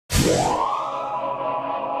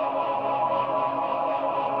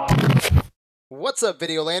What's up,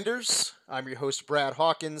 Videolanders? I'm your host, Brad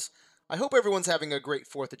Hawkins. I hope everyone's having a great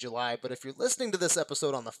 4th of July, but if you're listening to this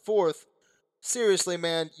episode on the 4th, seriously,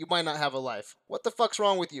 man, you might not have a life. What the fuck's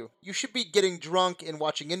wrong with you? You should be getting drunk and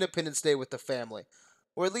watching Independence Day with the family,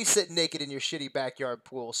 or at least sitting naked in your shitty backyard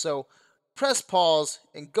pool. So press pause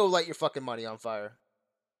and go light your fucking money on fire.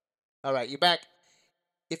 Alright, you back?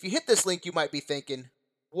 If you hit this link, you might be thinking,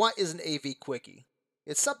 what is an AV Quickie?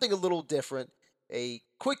 It's something a little different. A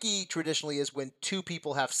quickie traditionally is when two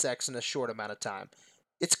people have sex in a short amount of time.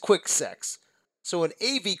 It's quick sex. So an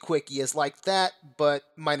AV Quickie is like that, but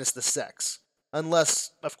minus the sex.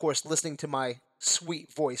 Unless, of course, listening to my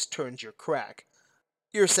sweet voice turns your crack.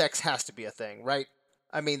 Your sex has to be a thing, right?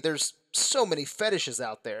 I mean, there's so many fetishes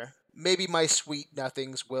out there. Maybe my sweet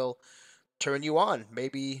nothings will turn you on.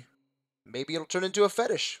 Maybe it'll turn into a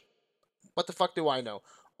fetish. What the fuck do I know?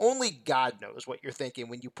 Only God knows what you're thinking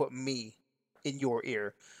when you put me in your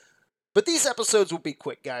ear. But these episodes will be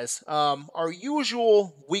quick, guys. Our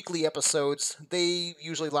usual weekly episodes, they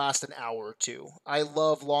usually last an hour or two. I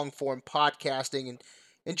love long form podcasting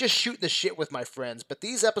and just shooting the shit with my friends. But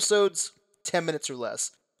these episodes, 10 minutes or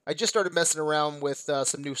less. I just started messing around with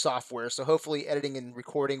some new software, so hopefully editing and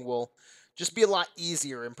recording will just be a lot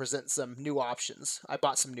easier and present some new options. I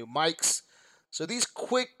bought some new mics. So these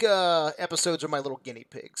quick episodes are my little guinea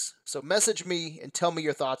pigs. So message me and tell me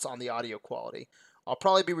your thoughts on the audio quality. I'll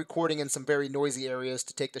probably be recording in some very noisy areas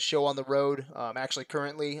to take the show on the road. Actually,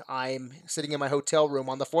 currently, I'm sitting in my hotel room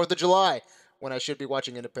on the 4th of July when I should be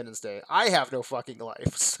watching Independence Day. I have no fucking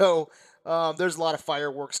life. So there's a lot of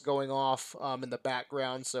fireworks going off in the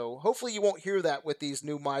background. So hopefully you won't hear that with these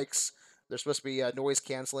new mics. They're supposed to be noise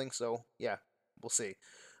canceling. So yeah, we'll see.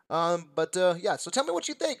 Yeah, so tell me what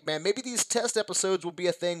you think, man. Maybe these test episodes will be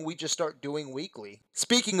a thing we just start doing weekly.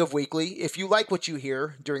 Speaking of weekly, if you like what you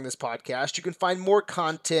hear during this podcast, you can find more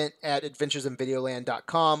content at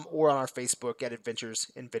adventuresinvideoland.com or on our Facebook at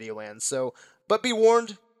Adventures in Videoland. So, but be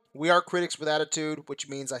warned, we are critics with attitude, which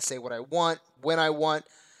means I say what I want, when I want.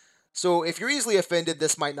 So if you're easily offended,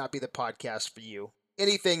 this might not be the podcast for you.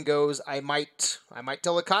 Anything goes. I might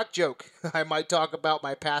tell a cock joke. I might talk about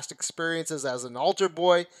my past experiences as an altar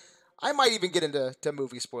boy. I might even get into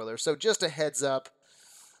movie spoilers. So just a heads up.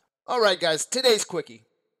 All right, guys. Today's quickie.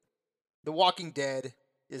 The Walking Dead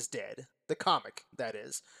is dead. The comic, that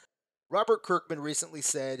is. Robert Kirkman recently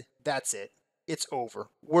said, "That's it. It's over.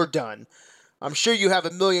 We're done." I'm sure you have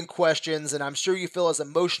a million questions, and I'm sure you feel as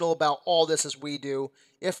emotional about all this as we do,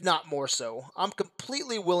 if not more so. I'm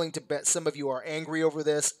completely willing to bet some of you are angry over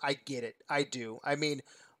this. I get it. I do. I mean,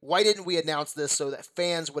 why didn't we announce this so that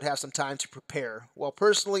fans would have some time to prepare? Well,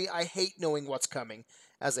 personally, I hate knowing what's coming.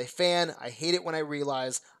 As a fan, I hate it when I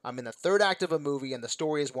realize I'm in the third act of a movie and the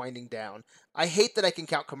story is winding down. I hate that I can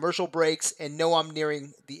count commercial breaks and know I'm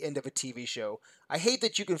nearing the end of a TV show. I hate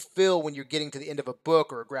that you can feel when you're getting to the end of a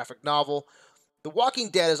book or a graphic novel. The Walking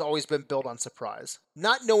Dead has always been built on surprise.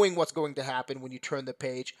 Not knowing what's going to happen when you turn the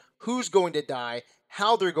page, who's going to die,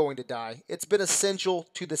 how they're going to die, it's been essential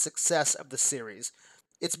to the success of the series.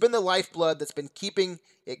 It's been the lifeblood that's been keeping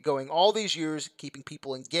it going all these years, keeping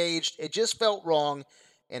people engaged. It just felt wrong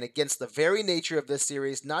and against the very nature of this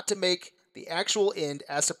series not to make the actual end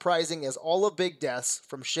as surprising as all of big deaths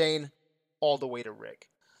from Shane all the way to Rick.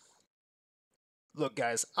 Look,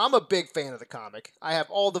 guys, I'm a big fan of the comic. I have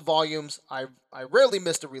all the volumes. I rarely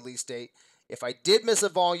missed a release date. If I did miss a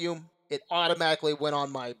volume, it automatically went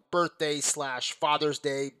on my birthday slash Father's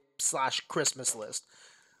Day slash Christmas list.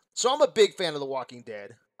 So I'm a big fan of The Walking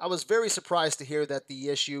Dead. I was very surprised to hear that the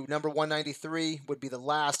issue number 193 would be the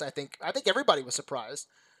last. I think everybody was surprised.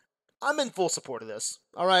 I'm in full support of this.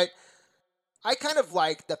 All right. I kind of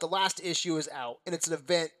like that the last issue is out and it's an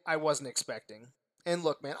event I wasn't expecting. And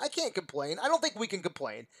look, man, I can't complain. I don't think we can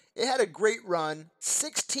complain. It had a great run,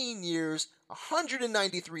 16 years,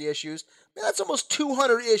 193 issues. Man, that's almost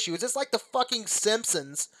 200 issues. It's like the fucking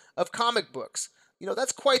Simpsons of comic books.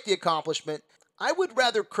 That's quite the accomplishment. I would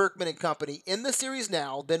rather Kirkman and Company in the series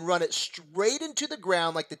now than run it straight into the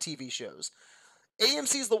ground like the TV shows.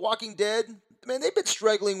 AMC's The Walking Dead, man, they've been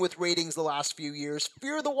struggling with ratings the last few years.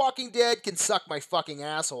 Fear the Walking Dead can suck my fucking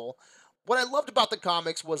asshole. What I loved about the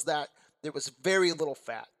comics was that there was very little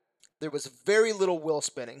fat. There was very little wheel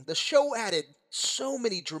spinning. The show added so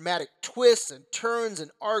many dramatic twists and turns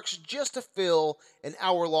and arcs just to fill an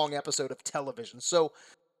hour-long episode of television. So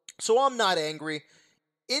I'm not angry.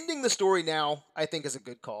 Ending the story now, I think, is a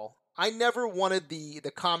good call. I never wanted the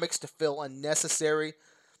comics to feel unnecessary.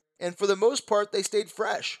 And for the most part, they stayed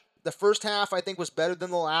fresh. The first half, I think, was better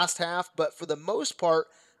than the last half, but for the most part,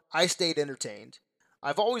 I stayed entertained.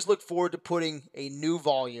 I've always looked forward to putting a new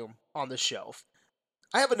volume on the shelf.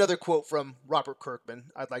 I have another quote from Robert Kirkman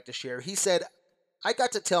I'd like to share. He said, I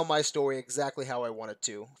got to tell my story exactly how I wanted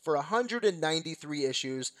to, for 193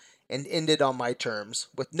 issues, and ended on my terms,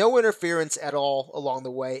 with no interference at all along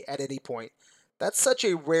the way at any point. That's such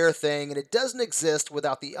a rare thing, and it doesn't exist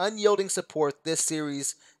without the unyielding support this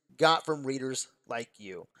series got from readers like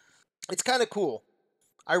you. It's kind of cool.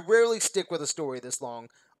 I rarely stick with a story this long.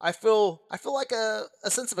 I feel like a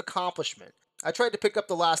sense of accomplishment. I tried to pick up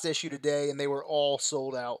the last issue today and they were all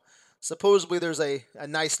sold out. Supposedly there's a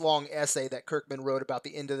nice long essay that Kirkman wrote about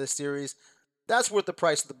the end of this series. That's worth the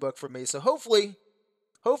price of the book for me. So hopefully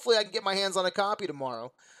I can get my hands on a copy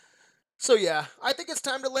tomorrow. So yeah, I think it's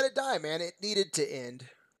time to let it die, man. It needed to end.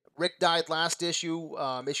 Rick died last issue,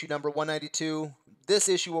 issue number 192. This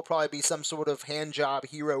issue will probably be some sort of handjob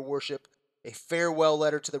hero worship, a farewell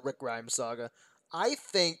letter to the Rick Grimes saga. I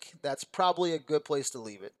think that's probably a good place to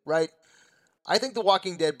leave it, right? I think the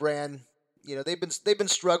Walking Dead brand, they've been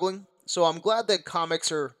struggling, so I'm glad that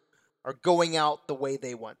comics are going out the way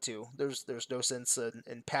they want to. There's no sense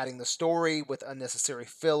in padding the story with unnecessary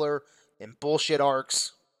filler and bullshit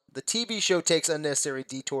arcs. The TV show takes unnecessary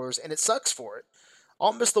detours, and it sucks for it.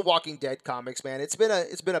 I'll miss the Walking Dead comics, man. It's been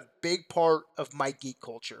a big part of my geek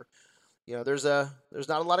culture. There's not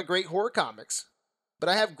a lot of great horror comics, but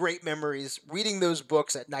I have great memories reading those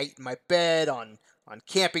books at night in my bed, on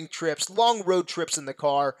camping trips, long road trips in the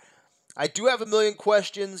car. I do have a million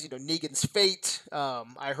questions. Negan's fate.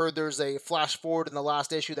 I heard there's a flash forward in the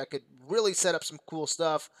last issue that could really set up some cool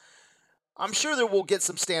stuff. I'm sure that we'll get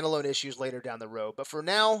some standalone issues later down the road, but for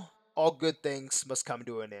now, all good things must come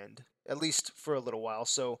to an end, at least for a little while.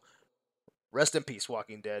 So rest in peace,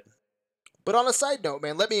 Walking Dead. But on a side note,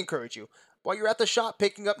 man, let me encourage you. While you're at the shop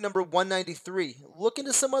picking up number 193, look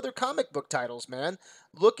into some other comic book titles, man.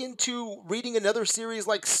 Look into reading another series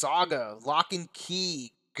like Saga, Lock and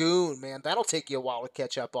Key, Goon, man. That'll take you a while to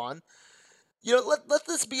catch up on. Let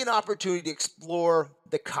this be an opportunity to explore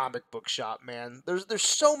the comic book shop, man. There's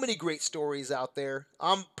so many great stories out there.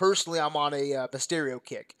 I'm on a Mysterio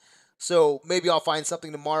kick. So maybe I'll find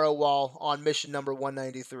something tomorrow while on mission number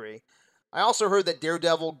 193. I also heard that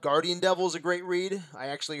Daredevil Guardian Devil is a great read. I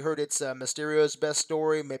actually heard it's Mysterio's best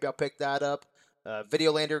story. Maybe I'll pick that up.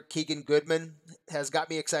 Videolander Keegan Goodman has got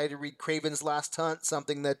me excited to read Craven's Last Hunt,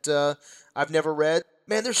 something that I've never read.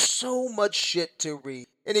 Man, there's so much shit to read.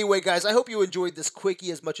 Anyway, guys, I hope you enjoyed this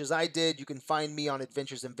quickie as much as I did. You can find me on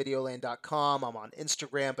adventuresinvideoland.com. I'm on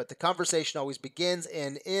Instagram, but the conversation always begins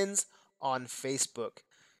and ends on Facebook.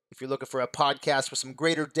 If you're looking for a podcast with some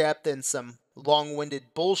greater depth and some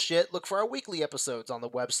long-winded bullshit, look for our weekly episodes on the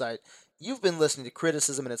website. You've been listening to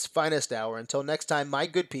Criticism in its finest hour. Until next time, my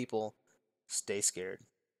good people, stay scared.